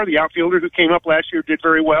Nootbaar, the outfielder who came up last year, did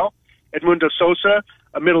very well. Edmundo Sosa,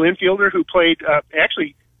 a middle infielder who played,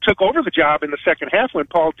 actually took over the job in the second half when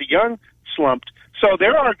Paul DeJong slumped. So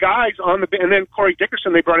there are guys on the – and then Corey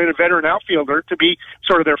Dickerson, they brought in a veteran outfielder to be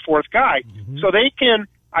sort of their fourth guy. Mm-hmm. So they can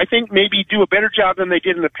 – I think maybe do a better job than they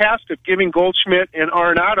did in the past of giving Goldschmidt and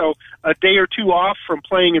Arenado a day or two off from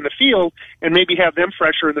playing in the field and maybe have them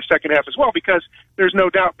fresher in the second half as well, because there's no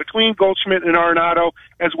doubt between Goldschmidt and Arenado,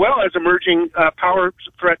 as well as emerging power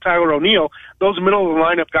threat Tyler O'Neill, those middle of the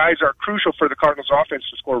lineup guys are crucial for the Cardinals offense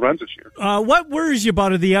to score runs this year. What worries you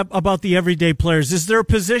about the everyday players? Is there a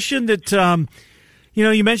position that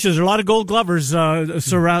you mentioned there's a lot of Gold Glovers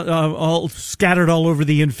all scattered all over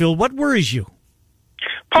the infield. What worries you?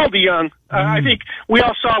 Paul DeJong. I think we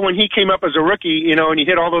all saw when he came up as a rookie, and he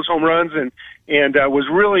hit all those home runs and was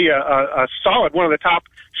really a solid, one of the top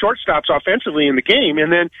shortstops offensively in the game. And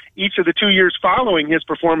then each of the 2 years following, his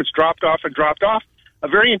performance dropped off. A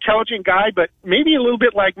very intelligent guy, but maybe a little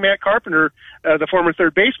bit like Matt Carpenter, the former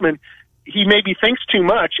third baseman. He maybe thinks too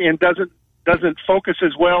much and doesn't focus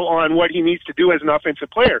as well on what he needs to do as an offensive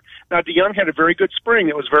player. Now, DeJong had a very good spring.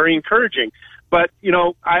 It was very encouraging. But,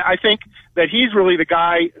 I think that he's really the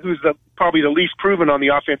guy who's probably the least proven on the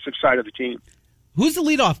offensive side of the team. Who's the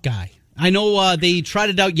leadoff guy? I know they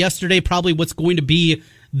tried it out yesterday, probably what's going to be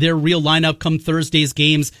their real lineup come Thursday's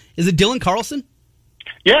games. Is it Dylan Carlson?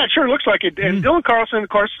 Yeah, it sure looks like it. And Dylan Carlson, of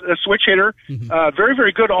course, a switch hitter, very,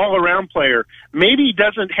 very good all-around player. Maybe he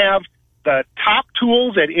doesn't have the top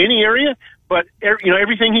tools at any area, but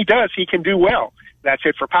everything he does, he can do well. That's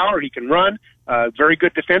it for power. He can run, very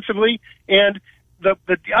good defensively. And the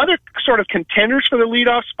other sort of contenders for the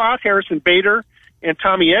leadoff spot, Harrison Bader and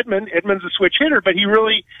Tommy Edman. Edman's a switch hitter, but he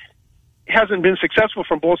really hasn't been successful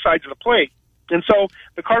from both sides of the plate. And so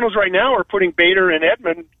the Cardinals right now are putting Bader and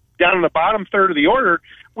Edman down in the bottom third of the order,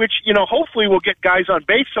 which, hopefully will get guys on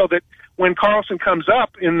base so that when Carlson comes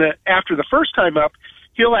up after the first time up,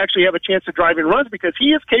 he'll actually have a chance to drive in runs because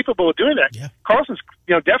he is capable of doing that. Yeah. Carlson's,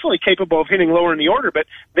 definitely capable of hitting lower in the order, but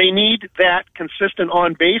they need that consistent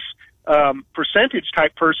on base percentage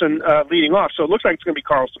type person leading off. So it looks like it's going to be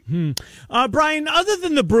Carlson. Brian, other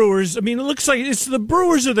than the Brewers, it looks like it's the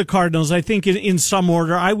Brewers or the Cardinals. I think in some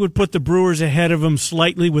order, I would put the Brewers ahead of them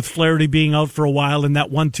slightly with Flaherty being out for a while and that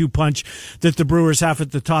 1-2 punch that the Brewers have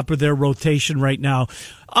at the top of their rotation right now.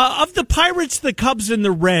 Of the Pirates, the Cubs, and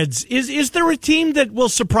the Reds, is there a team that will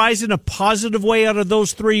surprise in a positive way out of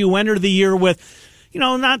those three who enter the year with,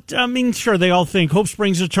 sure, they all think hope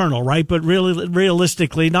springs eternal, right? But really,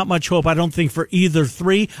 realistically, not much hope, I don't think, for either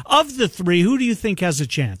three. Of the three, who do you think has a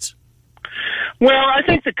chance? Well, I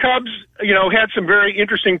think the Cubs, had some very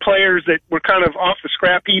interesting players that were kind of off the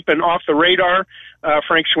scrap heap and off the radar.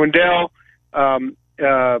 Frank Schwindel,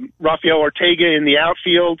 Rafael Ortega in the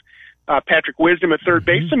outfield, Patrick Wisdom at third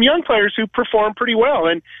base, some young players who perform pretty well.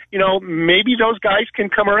 And, maybe those guys can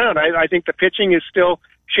come around. I think the pitching is still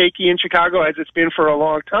shaky in Chicago as it's been for a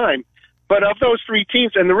long time. But of those three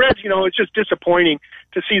teams, and the Reds, it's just disappointing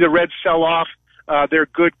to see the Reds sell off their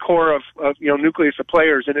good core of nucleus of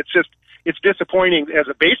players. And it's disappointing as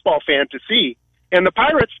a baseball fan to see. And the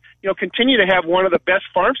Pirates, continue to have one of the best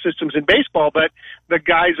farm systems in baseball, but the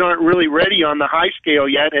guys aren't really ready on the high scale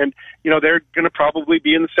yet. And, they're going to probably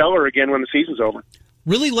be in the cellar again when the season's over.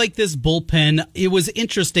 Really like this bullpen. It was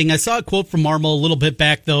interesting. I saw a quote from Marmol a little bit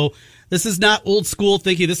back, though, This is not old school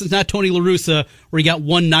thinking. This is not Tony La Russa where he got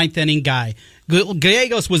one ninth inning guy.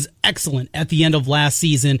 Gallegos was excellent at the end of last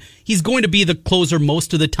season. He's going to be the closer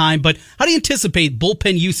most of the time, but how do you anticipate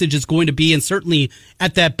bullpen usage is going to be, and certainly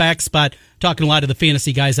at that back spot, talking a lot of the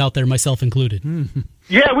fantasy guys out there, myself included.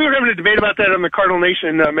 Yeah, we were having a debate about that on the Cardinal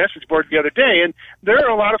Nation message board the other day, and there are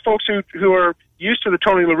a lot of folks who are used to the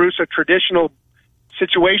Tony La Russa traditional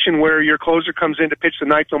situation where your closer comes in to pitch the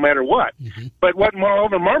ninth no matter what. But what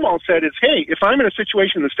Alvin Marmol said is, hey, if I'm in a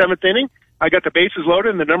situation in the seventh inning, I got the bases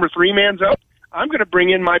loaded and the number 3 man's up, I'm going to bring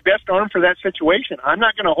in my best arm for that situation. I'm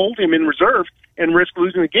not going to hold him in reserve and risk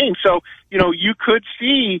losing the game. So, you could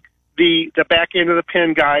see the back end of the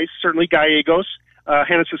pen guys, certainly Gallegos,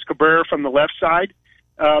 Genesis Cabrera from the left side,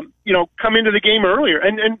 come into the game earlier.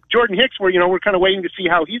 And Jordan Hicks, we're kind of waiting to see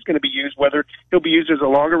how he's going to be used, whether he'll be used as a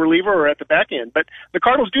longer reliever or at the back end. But the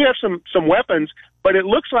Cardinals do have some weapons, but it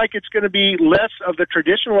looks like it's going to be less of the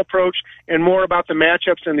traditional approach and more about the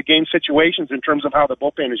matchups and the game situations in terms of how the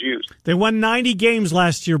bullpen is used. They won 90 games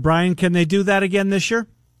last year, Brian. Can they do that again this year?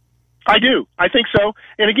 I do. I think so.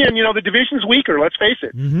 And again, the division's weaker, let's face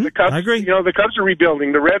it. The Cubs, I agree. The Cubs are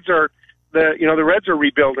rebuilding. The Reds are the Reds are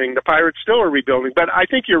rebuilding. The Pirates still are rebuilding. But I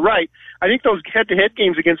think you're right. I think those head-to-head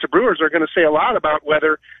games against the Brewers are going to say a lot about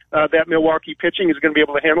whether that Milwaukee pitching is going to be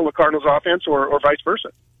able to handle the Cardinals' offense or vice versa.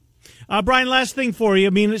 Brian, last thing for you. I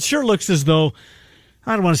mean, it sure looks as though,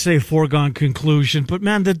 I don't want to say a foregone conclusion, but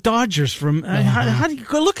man, the Dodgers how do you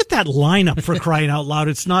go look at that lineup for crying out loud?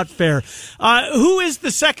 It's not fair. Who is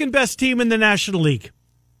the second best team in the National League?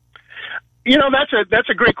 That's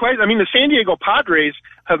a great question. I mean, the San Diego Padres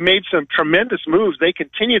have made some tremendous moves. They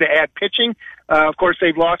continue to add pitching. Of course,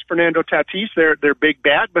 they've lost Fernando Tatis, their big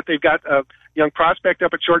bat, but they've got a young prospect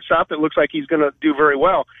up at shortstop that looks like he's going to do very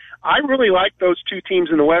well. I really like those two teams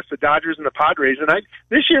in the West, the Dodgers and the Padres. And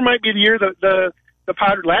this year might be the year the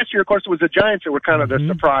Padres. Last year, of course, it was the Giants that were kind of the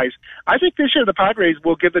surprise. I think this year the Padres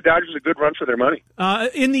will give the Dodgers a good run for their money.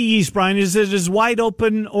 In the East, Brian, is it as wide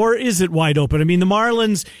open, or is it wide open? I mean, the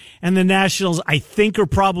Marlins and the Nationals, I think, are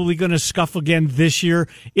probably going to scuff again this year.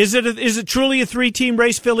 Is it truly a 3-team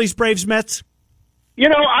race? Phillies, Braves, Mets.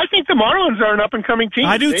 I think the Marlins are an up-and-coming team.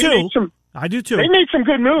 I do too. They made some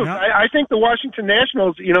good moves. Yep. I think the Washington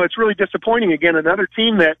Nationals, it's really disappointing. Again, another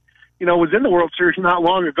team that, was in the World Series not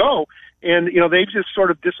long ago. And, they've just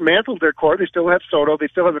sort of dismantled their core. They still have Soto. They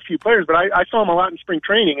still have a few players. But I saw them a lot in spring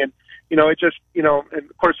training. And, and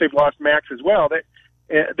of course they've lost Max as well.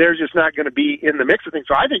 They're just not going to be in the mix of things.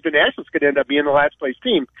 So I think the Nationals could end up being the last place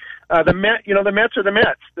team. The Mets are the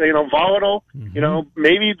Mets. Volatile.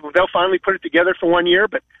 Maybe they'll finally put it together for 1 year.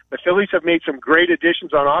 But the Phillies have made some great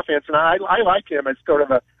additions on offense, and I like him as sort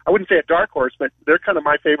of I wouldn't say a dark horse, but they're kind of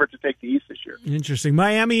my favorite to take the East this year. Interesting.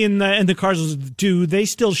 Miami and the Cardinals, do they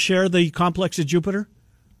still share the complex at Jupiter?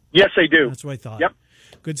 Yes, they do. That's what I thought. Yep.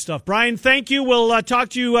 Good stuff. Brian, thank you. We'll talk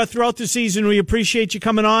to you throughout the season. We appreciate you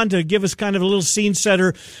coming on to give us kind of a little scene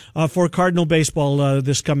setter for Cardinal baseball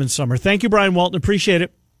this coming summer. Thank you, Brian Walton. Appreciate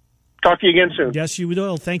it. Talk to you again soon. Yes, you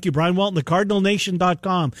will. Thank you, Brian Walton,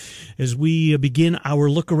 thecardinalnation.com, as we begin our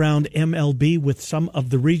look around MLB with some of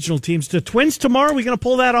the regional teams. The Twins tomorrow, we going to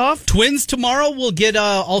pull that off? Twins tomorrow. We'll get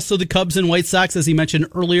also the Cubs and White Sox, as he mentioned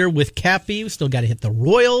earlier, with Cappy. We still got to hit the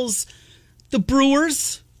Royals, the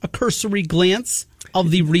Brewers, a cursory glance of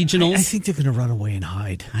the regionals. I think they're going to run away and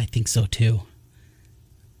hide. I think so, too.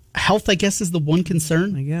 Health, I guess, is the one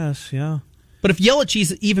concern. I guess, yeah. But if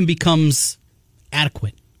Yelich even becomes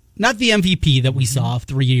adequate, not the MVP that we saw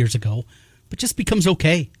 3 years ago, but just becomes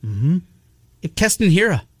okay. Mm-hmm. If Keston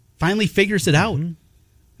Hiura finally figures it out. I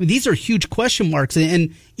mean, these are huge question marks,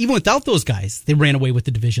 and even without those guys, they ran away with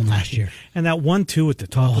the division last year. And that 1-2 at the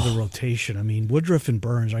top of the rotation. I mean, Woodruff and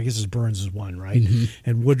Burns, I guess Burns is 1, right? Mm-hmm.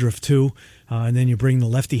 And Woodruff 2. And then you bring the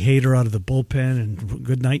lefty Hader out of the bullpen, and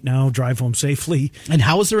good night now, drive home safely. And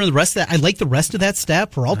Hauser and the rest of that. I like the rest of that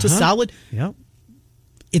staff. Peralta solid. Yep.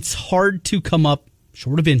 It's hard to come up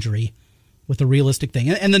short of injury with a realistic thing.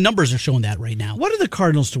 And the numbers are showing that right now. What are the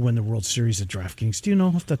Cardinals to win the World Series at DraftKings? Do you know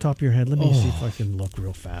off the top of your head? Let me see if I can look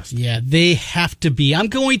real fast. Yeah, they have to be. I'm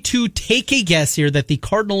going to take a guess here that the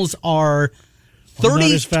Cardinals are 30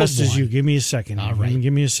 not as fast to 1. as you. Give me a second. All right.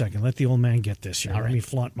 Give me a second. Let the old man get this here. All Let right. me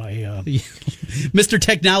flaunt my... Mr.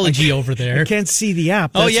 Technology over there. I can't see the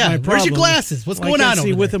app. That's my problem. Where's your glasses? What's going on over there? I can't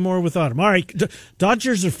see with them or without them. All right.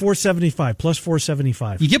 Dodgers are 475, plus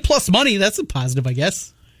 475. You get plus money. That's a positive, I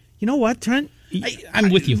guess. You know what, Trent?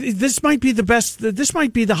 I'm with you. This might be the best. This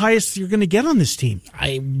might be the highest you're going to get on this team.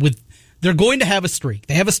 They're going to have a streak.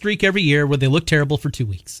 They have a streak every year where they look terrible for 2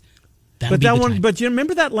 weeks. But you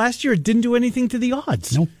remember that last year? It didn't do anything to the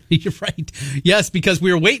odds. No, you're right. Yes, because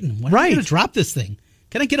we were waiting. When are we going to drop this thing?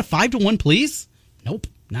 Can I get a 5-1, please? Nope,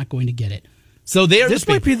 not going to get it. So this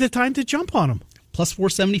might be the time to jump on them. Plus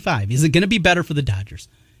 475. Is it going to be better for the Dodgers?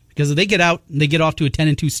 Because if they get out and they get off to a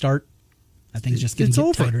 10-2 start, that thing's just going to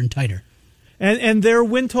get tighter and tighter. And their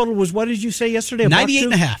win total was, what did you say yesterday?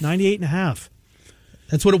 98.5. 98.5.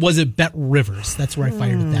 That's what it was at Bet Rivers. That's where I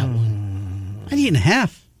fired at that one.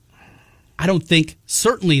 98.5. I don't think,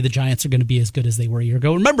 certainly the Giants are going to be as good as they were a year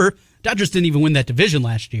ago. Remember, Dodgers didn't even win that division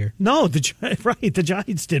last year. No, the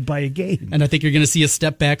Giants did by a game. And I think you're going to see a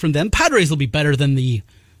step back from them. Padres will be better than the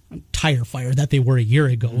tire fire that they were a year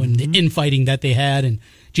ago and the infighting that they had. And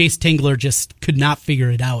Jace Tingler just could not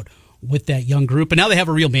figure it out with that young group. And now they have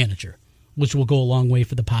a real manager, which will go a long way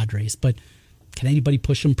for the Padres. But can anybody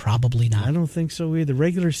push them? Probably not. I don't think so either.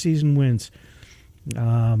 Regular season wins.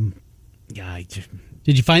 Did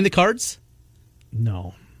you find the cards?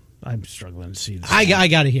 No. I'm struggling to see this. I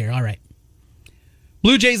got it here. All right.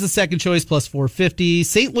 Blue Jays the second choice, plus 450.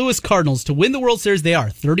 St. Louis Cardinals to win the World Series. They are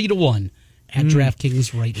 30-1 at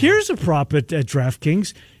DraftKings right now. Here's a prop at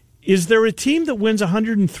DraftKings. Is there a team that wins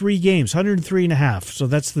 103 games, 103.5? So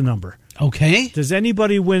that's the number. Okay. Does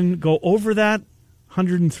anybody go over that?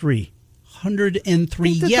 103. 103,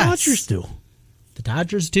 I think the Dodgers do. The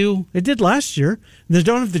Dodgers do? They did last year. They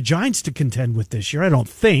don't have the Giants to contend with this year, I don't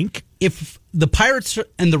think. If the Pirates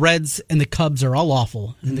and the Reds and the Cubs are all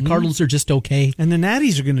awful, and the Cardinals are just okay. And the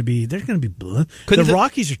Natties are going to be, they're going to be bleh. The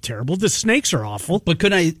Rockies are terrible. The Snakes are awful. But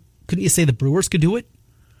couldn't you say the Brewers could do it?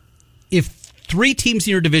 If 3 teams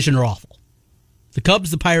in your division are awful, the Cubs,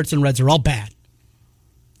 the Pirates, and Reds are all bad,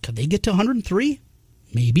 could they get to 103?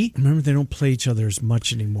 Maybe. Remember, they don't play each other as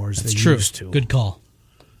much anymore as they used to. Good call.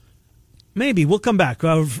 Maybe. We'll come back.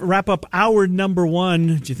 Wrap up hour number 1.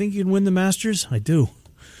 Do you think you can win the Masters? I do.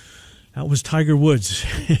 That was Tiger Woods.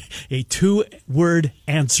 A 2-word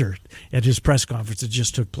answer at his press conference that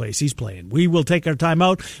just took place. He's playing. We will take our time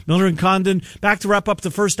out. Miller and Condon back to wrap up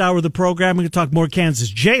the first hour of the program. We're going to talk more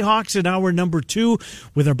Kansas Jayhawks in hour number 2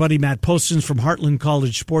 with our buddy Matt Postins from Heartland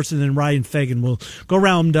College Sports, and then Ryan Fagan. We'll go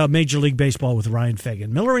around Major League Baseball with Ryan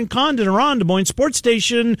Fagan. Miller and Condon are on Des Moines Sports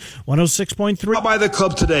Station 106.3. I'll buy the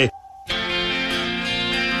club today.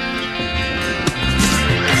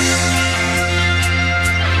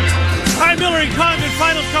 Miller and Condon,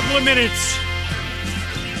 final couple of minutes.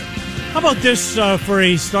 How about this for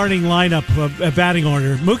a starting lineup, a batting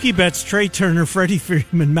order? Mookie Betts, Trey Turner, Freddie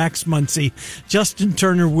Freeman, Max Muncy, Justin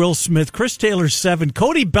Turner, Will Smith, Chris Taylor 7,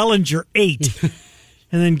 Cody Bellinger 8,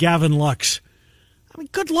 and then Gavin Lux. I mean,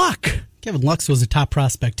 good luck. Gavin Lux was a top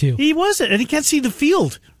prospect, too. He wasn't, and he can't see the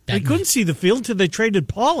field. They couldn't see the field until they traded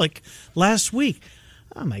Pollock last week.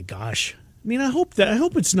 Oh, my gosh. I mean, I hope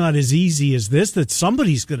it's not as easy as this, that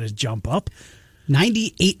somebody's going to jump up.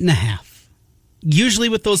 98.5. Usually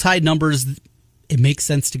with those high numbers, it makes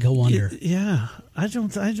sense to go under. Yeah.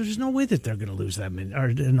 There's no way that they're going to lose that many,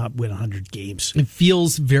 or not win 100 games. It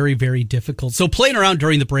feels very, very difficult. So playing around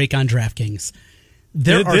during the break on DraftKings,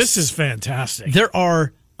 this is fantastic. There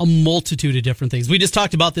are a multitude of different things. We just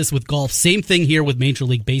talked about this with golf. Same thing here with Major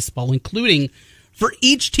League Baseball, including for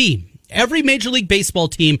each team, every Major League Baseball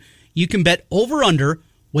team, you can bet over-under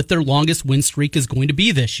what their longest win streak is going to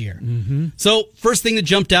be this year. Mm-hmm. So, first thing that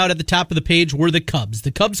jumped out at the top of the page were the Cubs.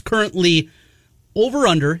 The Cubs currently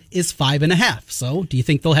over-under is 5.5. So, do you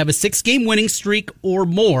think they'll have a 6-game winning streak or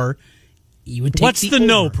more? You would take What's the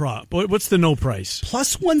no prop? What's the no price?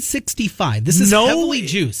 Plus 165. This is heavily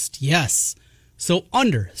juiced. Yes. So,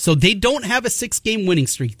 under. So, they don't have a 6-game winning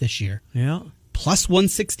streak this year. Yeah. Plus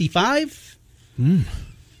 165?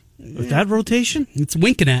 With that rotation? It's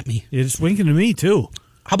winking at me. It's winking at me, too.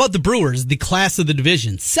 How about the Brewers, the class of the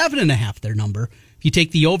division? 7.5, their number. If you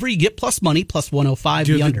take the over, you get plus money, plus 105,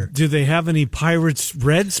 the under. Do they have any Pirates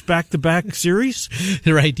Reds back-to-back series?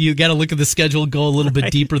 Right. You got to look at the schedule, go a little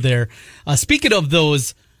bit deeper there. Speaking of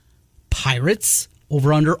those Pirates,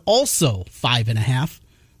 over-under also 5.5.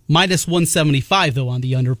 Minus 175, though, on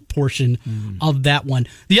the under portion of that one.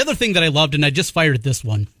 The other thing that I loved, and I just fired at this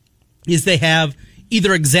one, is they have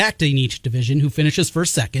either exacta in each division, who finishes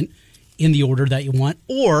first, second, in the order that you want,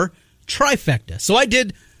 or trifecta. So I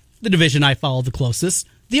did the division I followed the closest,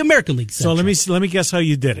 the American League Central. So let me guess how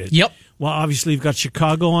you did it. Yep. Well, obviously you've got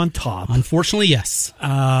Chicago on top. Unfortunately, yes.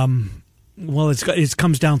 Well, it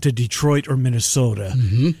comes down to Detroit or Minnesota.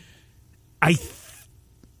 Mm-hmm.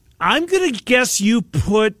 I'm going to guess you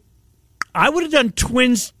put. I would have done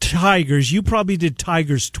Twins Tigers. You probably did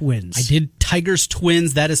Tigers Twins. I did Tigers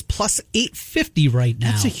Twins. That is plus 850 right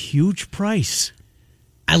now. That's a huge price.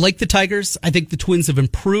 I like the Tigers. I think the Twins have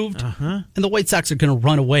improved. And the White Sox are going to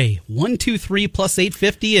run away. 1, 2, 3 plus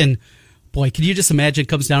 850. And Boy, can you just imagine it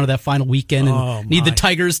comes down to that final weekend and need the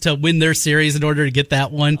Tigers to win their series in order to get that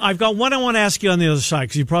one? I've got one I want to ask you on the other side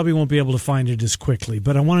because you probably won't be able to find it as quickly.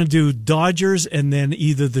 But I want to do Dodgers and then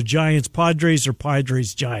either the Giants-Padres or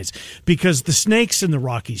Padres-Giants because the Snakes and the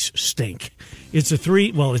Rockies stink. It's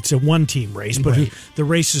a one-team race, but the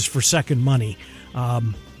race is for second money.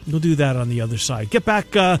 We'll do that on the other side. Get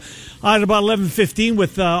back at about 11:15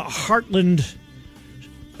 with Heartland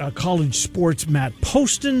College Sports Matt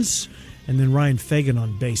Postins. And then Ryan Fagan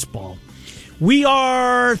on baseball. We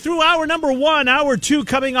are through hour number 1. Hour 2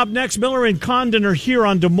 coming up next. Miller and Condon are here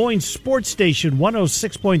on Des Moines Sports Station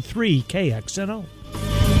 106.3 KXNO.